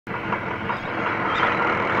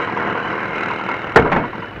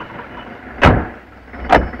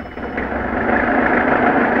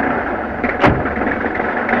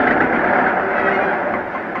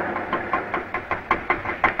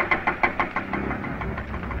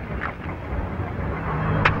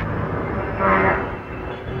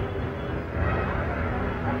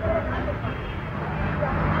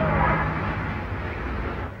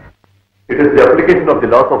application of the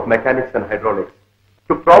laws of mechanics and hydraulics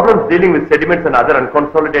to problems dealing with sediments and other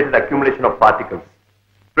unconsolidated accumulation of particles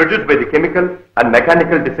produced by the chemical and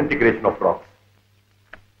mechanical disintegration of rocks.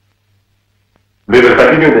 We will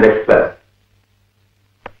continue in the next class.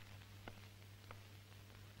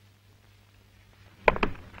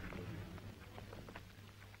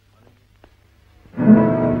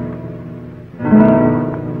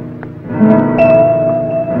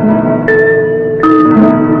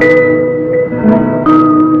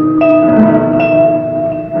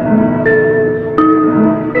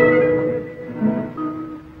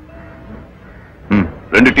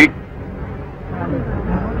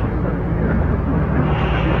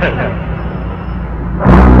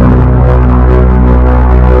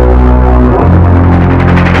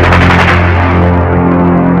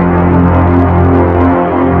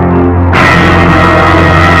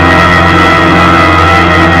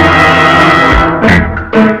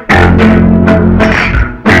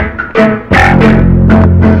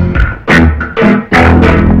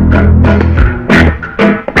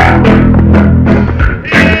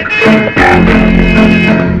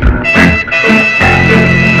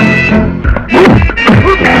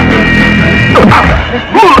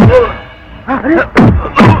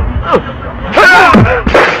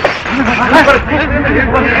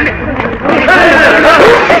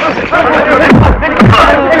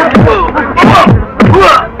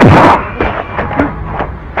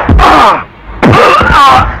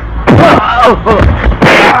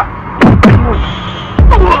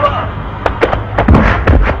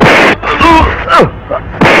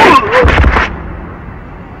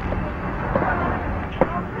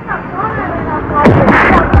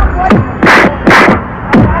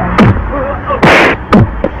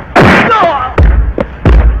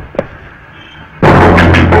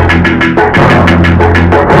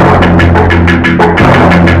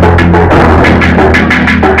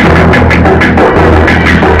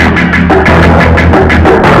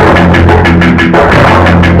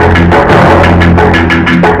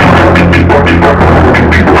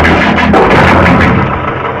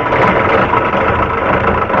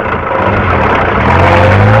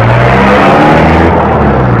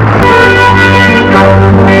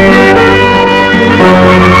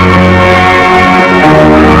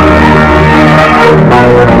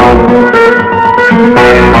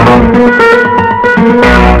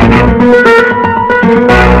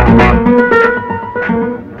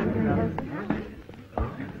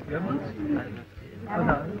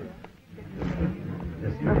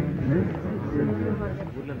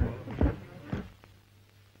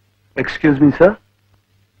 Excuse me, sir.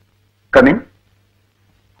 Come in.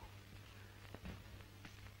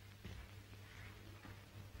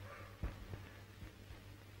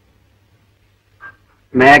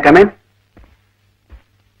 May I come in?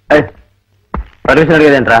 Hey, permission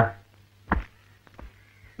అడిగేదేంట్రా?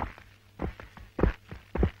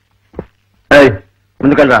 Hey,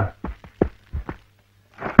 ముందుకెళ్ళరా.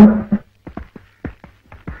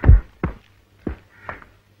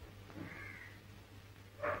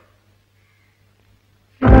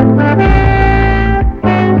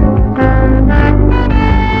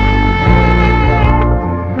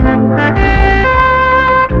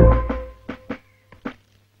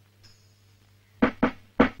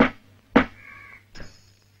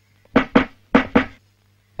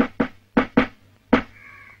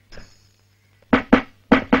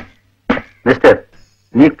 Mister,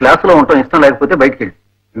 నీ క్లాసులో ఉండటం ఇష్టం లేకపోతే బయటికి వెళ్ళి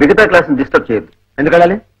మిగతా క్లాసుని disturb చేయొద్దు. ఎందుకు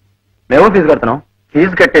వెళ్ళాలి? మేము ఫీజు కడుతున్నాం.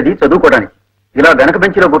 ఫీజు కట్టేది చదువుకోవడానికి, ఇలా వెనక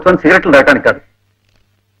బెంచ్లో కూర్చొని సిగరెట్లు తాగడానికి కాదు.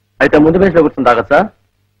 అయితే ముందు బెంచ్లో కూర్చొని తాగదు సార్?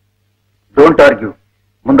 Don't argue.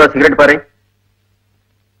 ముందా సిగరెట్ పారే.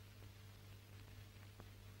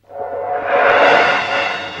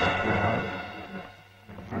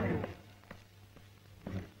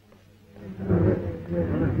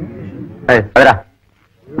 అదరా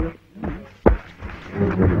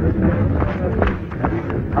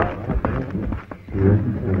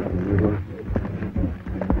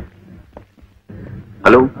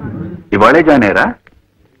హలో, ఇవాళే జాయిన్ అయ్యారా?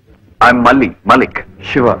 ఐఎమ్ మలిక్.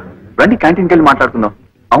 శివ, రండి క్యాంటీన్కి వెళ్ళి మాట్లాడుకుందాం.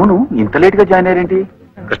 అవును, ఇంత లేట్ గా జాయిన్ అయ్యారేంటి?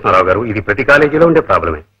 కృష్ణారావు గారు, ఇది ప్రతి కాలేజీలో ఉండే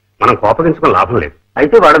ప్రాబ్లమే. మనం కోపగించుకుని లాభం లేదు.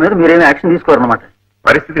 అయితే వాళ్ళ మీద మీరేమీ యాక్షన్ తీసుకోరన్నమాట.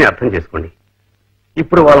 పరిస్థితిని అర్థం చేసుకోండి.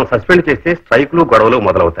 ఇప్పుడు వాళ్ళని సస్పెండ్ చేస్తే స్ట్రైకులు గొడవలు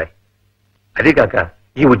మొదలవుతాయి. అదీకాక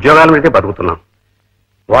ఈ ఉద్యోగాల మీదే బతుకుతున్నాం.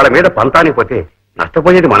 వాళ్ళ మీద పంతానికి పోతే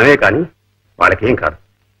నష్టపోయేది మనమే కానీ వాళ్ళకేం కాదు.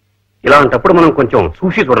 ఇలాంటప్పుడు మనం కొంచెం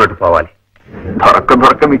చూసి చూడనట్టు పోవాలి.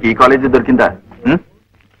 దొరక్క మీకు ఈ కాలేజీ దొరికిందా?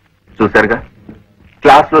 చూశారుగా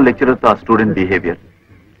క్లాస్ లో లెక్చరర్ తో ఆ స్టూడెంట్ బిహేవియర్.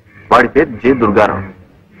 వాడి పేరు జే దుర్గారావు,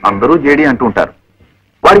 అందరూ జేడి అంటూ ఉంటారు.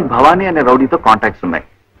 వాడికి భవానీ అనే రౌడీతో కాంటాక్ట్స్ ఉన్నాయి.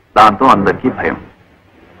 దాంతో అందరికీ భయం.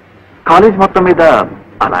 కాలేజ్ మొత్తం మీద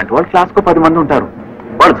అలాంటి వాళ్ళు క్లాస్కు 10 మంది ఉంటారు.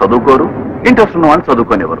 వాళ్ళు చదువుకోరు, ఇంట్రెస్ట్ ఉన్న వాళ్ళు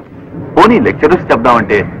చదువుకోనివ్వరు. పోనీ లెక్చరర్స్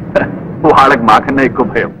చెప్దామంటే వాళ్ళకి మాకన్నా ఎక్కువ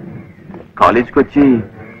భయం. కాలేజ్కి వచ్చి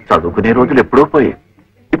చదువుకునే రోజులు ఎప్పుడో పోయి,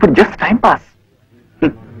 ఇప్పుడు just time pass.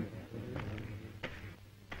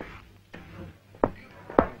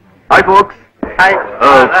 Hi folks. Hi.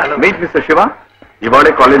 Meet mister Shiva.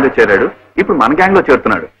 ఇవాళే కాలేజ్ లో చేరాడు, ఇప్పుడు మన గ్యాంగ్ లో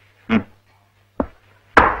చేరుతున్నాడు.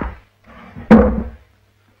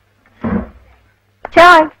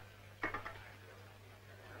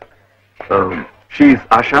 She is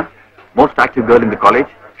ASHA, most active girl in the college.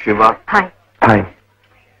 Shiva. Hi. Hi.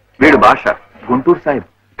 వీడు భాష, గుంటూరు సాహిబ్,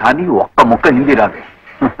 కానీ ఒక్క ముక్క హిందీ రాదు.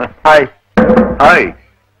 హాయ్. హాయ్.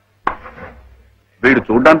 వీడు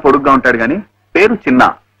చూడ్డానికి పొడుగ్గా ఉంటాడు కానీ పేరు చిన్న,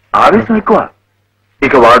 ఆవేశం ఎక్కువ.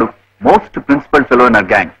 ఇక వాడు most principal fellow in our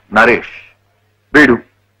gang, Naresh. వీడు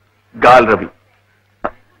గాల్ రవి.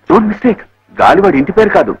 డోంట్ మిస్టేక్, గాలివాడి ఇంటి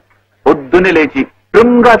పేరు కాదు. పొద్దున్నే లేచి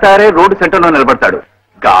ట్రిమ్గా తయారై రోడ్డు సెంటర్ లో నిలబడతాడు.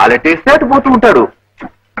 గాలెట్టేస్తే అటు పోతూ ఉంటాడు.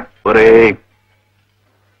 ఒరే,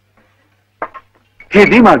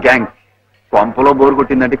 ఇది మా గ్యాంగ్. కొంపలో బోర్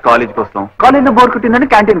కొట్టిందంటే కాలేజీకి వస్తాం, కాలేజీలో బోర్ కొట్టిందంటే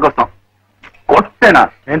క్యాంటీన్కి వస్తాం. కొట్టేనా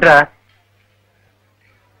ఏంట్రా?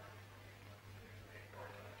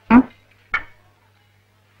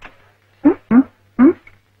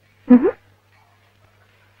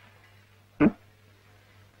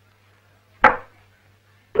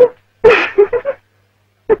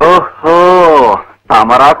 ఓహో,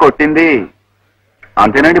 తమరా కొట్టింది.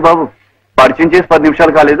 అంతేనండి బాబు, పరిచయం చేసి 10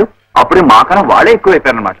 నిమిషాలు కాలేదు, అప్పుడే మాకన్నా వాడే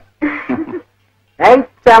ఎక్కువైపోయారనమాట.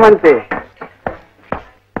 చామంతి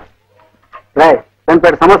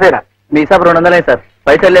దానిపేట సమస్యరా. మీ సార్ 200 సార్,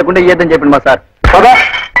 పైసలు లేకుండా ఇయ్యద్దని చెప్పింది మా సార్. కదా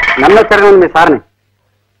నన్ను వచ్చారు మీ సార్ని.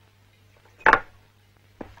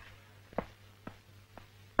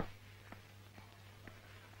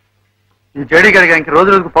 ఈ జేడీ గడిగా ఇంక రోజు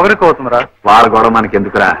రోజుకు పొగరెక్కువ అవుతుందిరా. వాళ్ళ గొడవ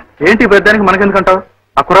మనకెందుకురా? ఏంటి పెద్దానికి మనకెందుకంటావు?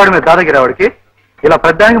 ఆ కుర్రాడి మీద దాదాగిరి వాడికి. ఇలా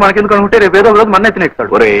పెద్దానికి మనకెందుకు అనుకుంటే రేపు ఏదో ఒక రోజు మన ఎత్తిన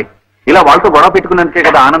ఎక్కుతాడు. ఒరే, ఇలా వాళ్ళతో గొడవ పెట్టుకున్నందుకే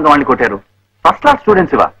కదా ఆనందం వాళ్ళని కొట్టారు. ఫస్ట్ క్లాస్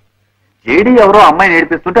స్టూడెంట్స్ ఇవా. జేడీ ఎవరో అమ్మాయిని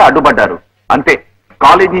ఏడిపిస్తుంటే అడ్డుపడ్డారు అంతే.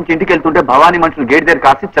 కాలేజ్ నుంచి ఇంటికి వెళ్తుంటే భవానీ మనుషులు గేట్ దగ్గర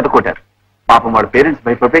కాసి చెదకొట్టారు. పాపం వాళ్ళ పేరెంట్స్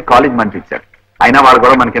భయపడిపోయి కాలేజ్ మనిపించారు. అయినా వాళ్ళ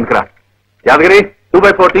గొడవ మనకెందుకురా? యాదగిరి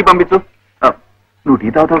 2/4 టీ పంపించు. నువ్వు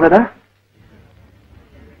టీ తాగుతావు కదా?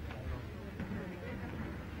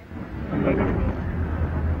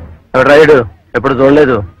 రైడు ఎప్పుడు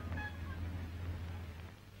చూడలేదు.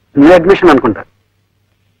 న్యూ అడ్మిషన్ అనుకుంటా.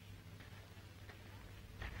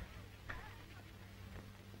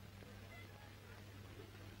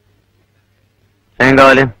 ఏం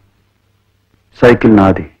కావాలి? సైకిల్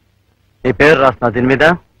నాది. నీ పేరు రాస్తున్నా దీని మీద.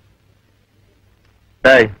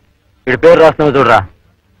 వీడి పేరు రాస్తున్నావు చూడరా.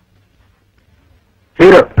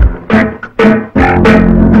 హీరో.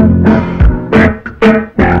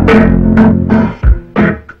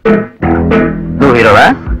 నువ్వు హీరోవా?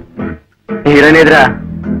 హీరోయిన్ ఎదురా.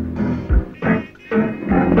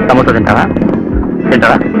 సమోసా తింటావా?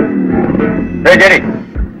 తింటావా? జరి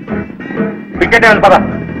టికెట్ ఏమని పదా.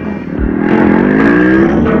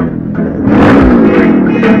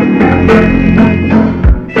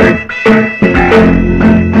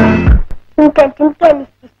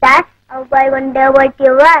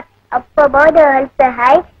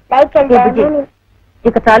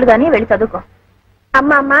 ఇక చాలు గాని వెళ్ళి చదువుకో.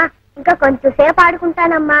 అమ్మమ్మ, ఇంకా కొంచెం సేపు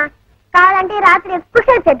ఆడుకుంటానమ్మా. కావాలంటే రాత్రి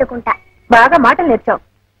ఎక్కువసేపు చదువుకుంటా. బాగా మాటలు నేర్చావు.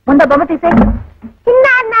 ముందు బొమ్మ తీసే. చిన్న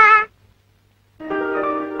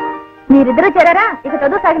మీరిద్దరూ చేరారా? ఇక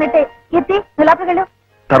చదువు సాగినట్టే. కీర్తి, నువ్వు లోపలికి వెళ్ళు.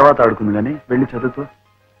 తర్వాత ఆడుకుంది కానీ వెళ్ళి చదువుతూ.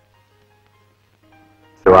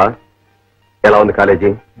 శివా, ఎలా ఉంది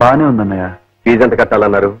కాలేజీ? బానే ఉందన్నయ్య. ఫీజు ఎంత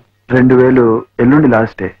కట్టాలన్నారు? 2000 ఎల్లుండి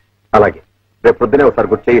లాస్టే. అలాగే, రేపు పొద్దునే ఒకసారి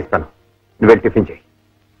గుర్తు చేయిస్తాను. నువ్వు వెళ్ళి టిఫిన్ చేయి.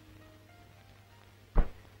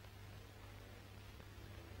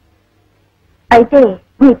 అయితే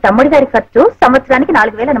మీ తమ్ముడి గారి ఖర్చు సంవత్సరానికి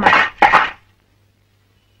 4000 అన్నమాట.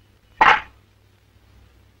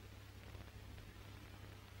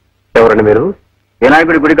 ఎవరండి మీరు?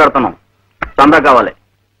 వినాయకుడి గుడి కడుతున్నాం, చందా కావాలి.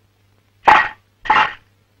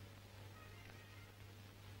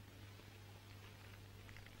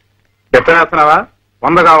 చెప్పనేస్తున్నావా?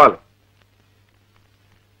 100 కావాలి.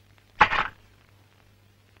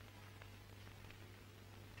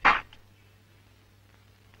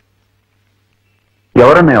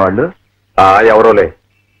 ఎవరన్నాయి వాళ్ళు? ఎవరోలే.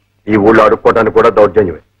 ఈ ఊళ్ళో అడుక్కోవడానికి కూడా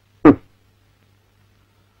దౌర్జన్యమే.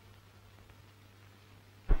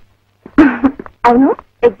 అవును,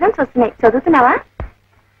 ఎగ్జామ్స్ వస్తున్నాయి, చదువుతున్నావా?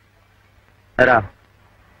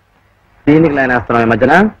 దీనికి లైన్ వేస్తున్నాం ఈ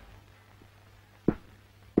మధ్యన.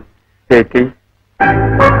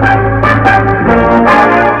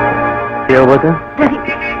 ఏమవుతా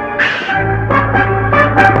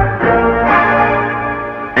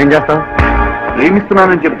ఏం చేస్తావు?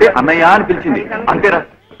 ప్రేమిస్తున్నానని చెప్తే అన్నయ్య అని పిలిచింది అంతేరా.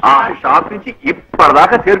 ఆ షాప్ నుంచి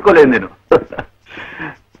ఇప్పటిదాకా చేరుకోలేదు నేను.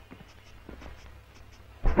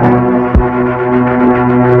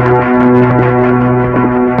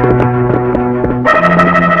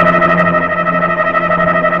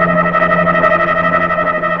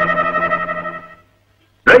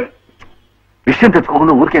 విషయం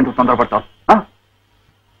తెచ్చుకోకుండా ఊరికే ఎంత తొందరపడతావు?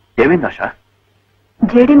 ఏమైంది ఆశ?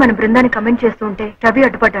 జేడీ మన బృందాన్ని కమెంట్ చేస్తూ ఉంటే రవి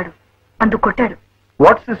అడ్డుపడ్డాడు, అందుకు కొట్టాడు.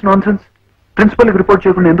 What's this non sense? Principal కి రిపోర్ట్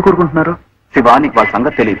చేయకుండా ఎందుకు కోరుకుంటున్నారు? శివా, నీకు వాళ్ళ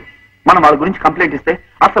సంగతి తెలియదు. మనం వాళ్ళ గురించి కంప్లైంట్ ఇస్తే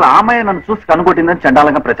అసలు ఆ అమ్మాయి నన్ను చూసి కనుగొట్టిందని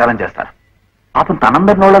చండాలంగా ప్రచారం చేస్తారు. పాపం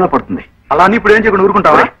తనందరి నోళ్ళలో పడుతుంది. అలా అని ఇప్పుడు ఏం చేయకుండా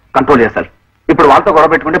ఊరుకుంటావా? కంట్రోల్ చేస్తారు. ఇప్పుడు వాళ్ళతో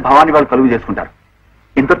గొడవ పెట్టుకుంటే భవానీ వాళ్ళు కలుగు చేసుకుంటారు.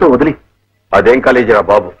 ఇంతతో వదిలి. అదేం కాలేజీరా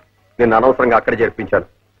బాబు, నేను అనవసరంగా అక్కడ చేర్పించాను.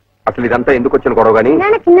 అసలు ఇదంతా ఎందుకు వచ్చిన గొడవ గానీ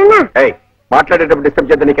మాట్లాడేటప్పుడు డిస్టర్బ్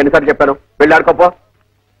చేద్దాం. నీకు ఎన్నిసార్లు చెప్పాను? వెళ్ళి ఆడుకోపో.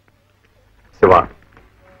 శివ,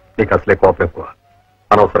 నీకు అసలే కోపం ఎక్కువ.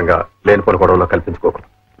 అనవసరంగా లేనిపోని గొడవలో కల్పించుకోకు.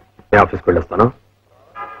 నేను ఆఫీస్కి వెళ్ళొస్తాను.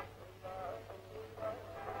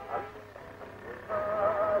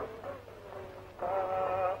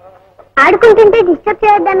 ఆడుకుంటుంటే డిస్టర్బ్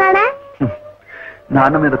చేయొద్దన్నాడా?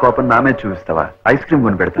 నాన్న మీద కోపం నా మీద చూపిస్తావా? ఐస్ క్రీమ్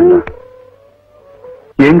కొని పెడతాను.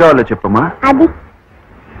 ఏం కావాలో చెప్పమ్మా. అది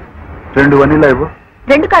 2 వనీలా ఇవ్వు.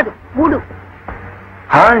 2 కాదు 3.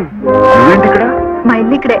 హాయ్, నువ్వేంటి ఇక్కడ? మా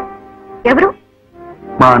ఇల్లు ఇక్కడే. ఎవరు?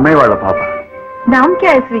 మా అన్నయ్య వాళ్ళ పాప. నామ్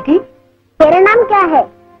క్యా హై స్వీటీ? तेरा नाम क्या है?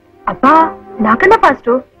 అబ్బా, నాకన్నా ఫాస్ట్.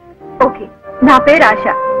 ఓకే, నా పేరు ఆశ.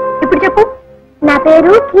 ఇప్పుడు చెప్పు. నా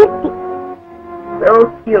పేరు కీర్తి. So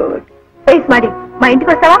cute. స్మార్టీ, మా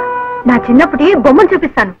ఇంటికి వస్తావా? నా చిన్నప్పటి బొమ్మలు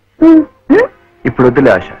చూపిస్తాను. ఇప్పుడు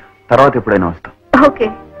వద్దులే ఆశ, తర్వాత ఎప్పుడైనా వస్తాం. ఓకే.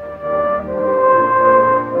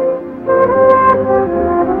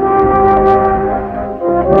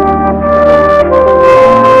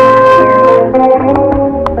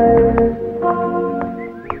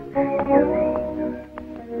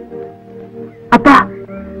 అబ్బా,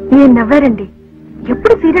 ఏం నవ్వారండి.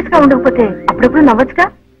 ఎప్పుడు సీరియస్ గా ఉండకపోతే అప్పుడప్పుడు నవ్వచ్చుగా.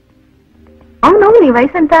 అవును, నీ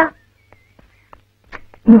వయసు ఎంత?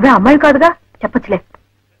 నువ్వే అమ్మాయి కాదుగా, చెప్పచ్చులే.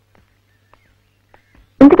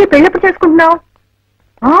 ఇంతకీ పెళ్ళెప్పుడు చేసుకుంటున్నావు?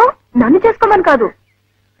 నన్ను చేసుకోమని కాదు,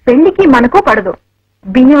 పెళ్లికి మనకు పడదు.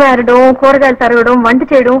 బియ్యం వేరడం, కూరగాయలు తరగడం, వంట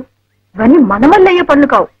చేయడం ఇవన్నీ మన వల్ల అయ్యే పనులు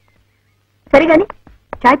కావు. సరిగాని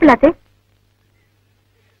చాయ్ పిలాతే.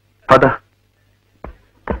 పద.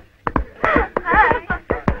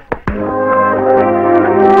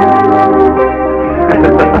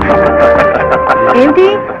 ఏంటి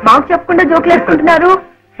మాకు చెప్పకుండా జోకులు వేసుకుంటున్నారు?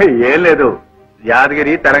 ఏం లేదు,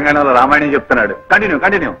 యాదగిరి తెలంగాణలో రామాయణం చెప్తున్నాడు.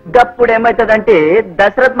 కంటిన్యూ. గప్పుడు ఏమైతుందంటే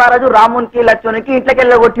దశరథ్ మహారాజు రామునికి లక్ష్మణునికి ఇంట్లోకి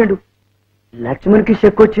వెళ్ళగొట్టిండు. లక్ష్మణునికి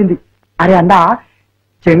షెక్ వచ్చింది. అరే అన్న,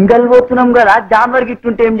 చెంగల్ పోతున్నాం కదా, జాన్వర్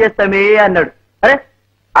గిట్టుంటే ఏం చేస్తామే అన్నాడు. అరే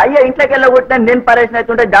అయ్యా, ఇంట్లోకి వెళ్ళగొట్టినా నేను పరేషన్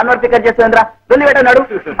అవుతుంటే జాన్వర్ పికర్ చేస్తుందిరా, వెళ్ళి పెట్టన్నాడు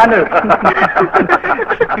అన్నాడు.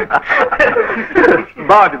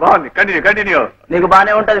 బాగుంది. కంటిన్యూ. నీకు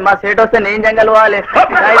బానే ఉంటది, మా సేట్ వస్తే నేను జంగల్ పోవాలి.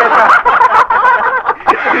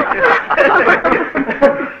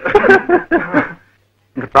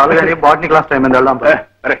 ఇంకా చాలు కానీ బాటనీ క్లాస్ టైం మీద వెళ్దాం.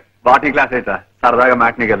 అరే బాటనీ క్లాస్ అయితే సరదాగా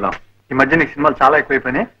మ్యాట్నీకి వెళ్దాం. ఈ మధ్య నీకు సినిమాలు చాలా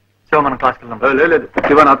ఎక్కువైపోయినాయి. శివ, మనం క్లాస్కి వెళ్దాం. లేదు,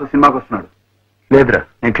 శివ నాతో సినిమాకి వస్తున్నాడు. లేదురా,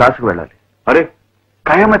 నేను క్లాస్కి వెళ్ళాలి. అరే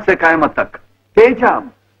ఖయామత్ సే ఖయామత్ తక్, తేజాం,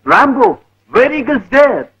 రాంబో, వెరీ గుడ్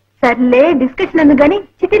దేర్. సర్లే, డిస్కషన్ ఎందుకు గానీ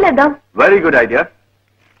చిట్టీలేద్దాం. Very good idea.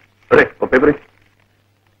 అరే ఓ పేపర్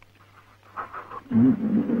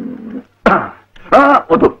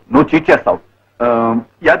వద్దు, నువ్వు చీట్ చేస్తావు.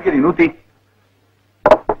 యాదగిరి, నువ్వు తీ.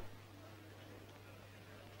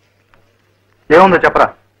 ఏముందో చెప్పరా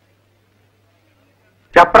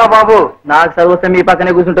బాబు. నాకు చదివిస్తే మీ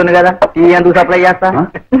పక్కనే కూర్చుంటుంది కదా, టీ ఎందుకు సప్లై చేస్తా?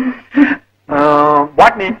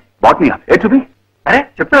 బాట్నీ ఏ చూపి. అరే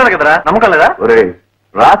చెప్తున్నాను కదరా, నమ్మకం లేదా? ఒరే,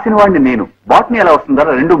 రాసిన వాడిని నేను. బాట్నీ ఎలా వస్తుందా?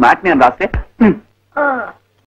 2 మ్యాట్నీ అని రాస్తే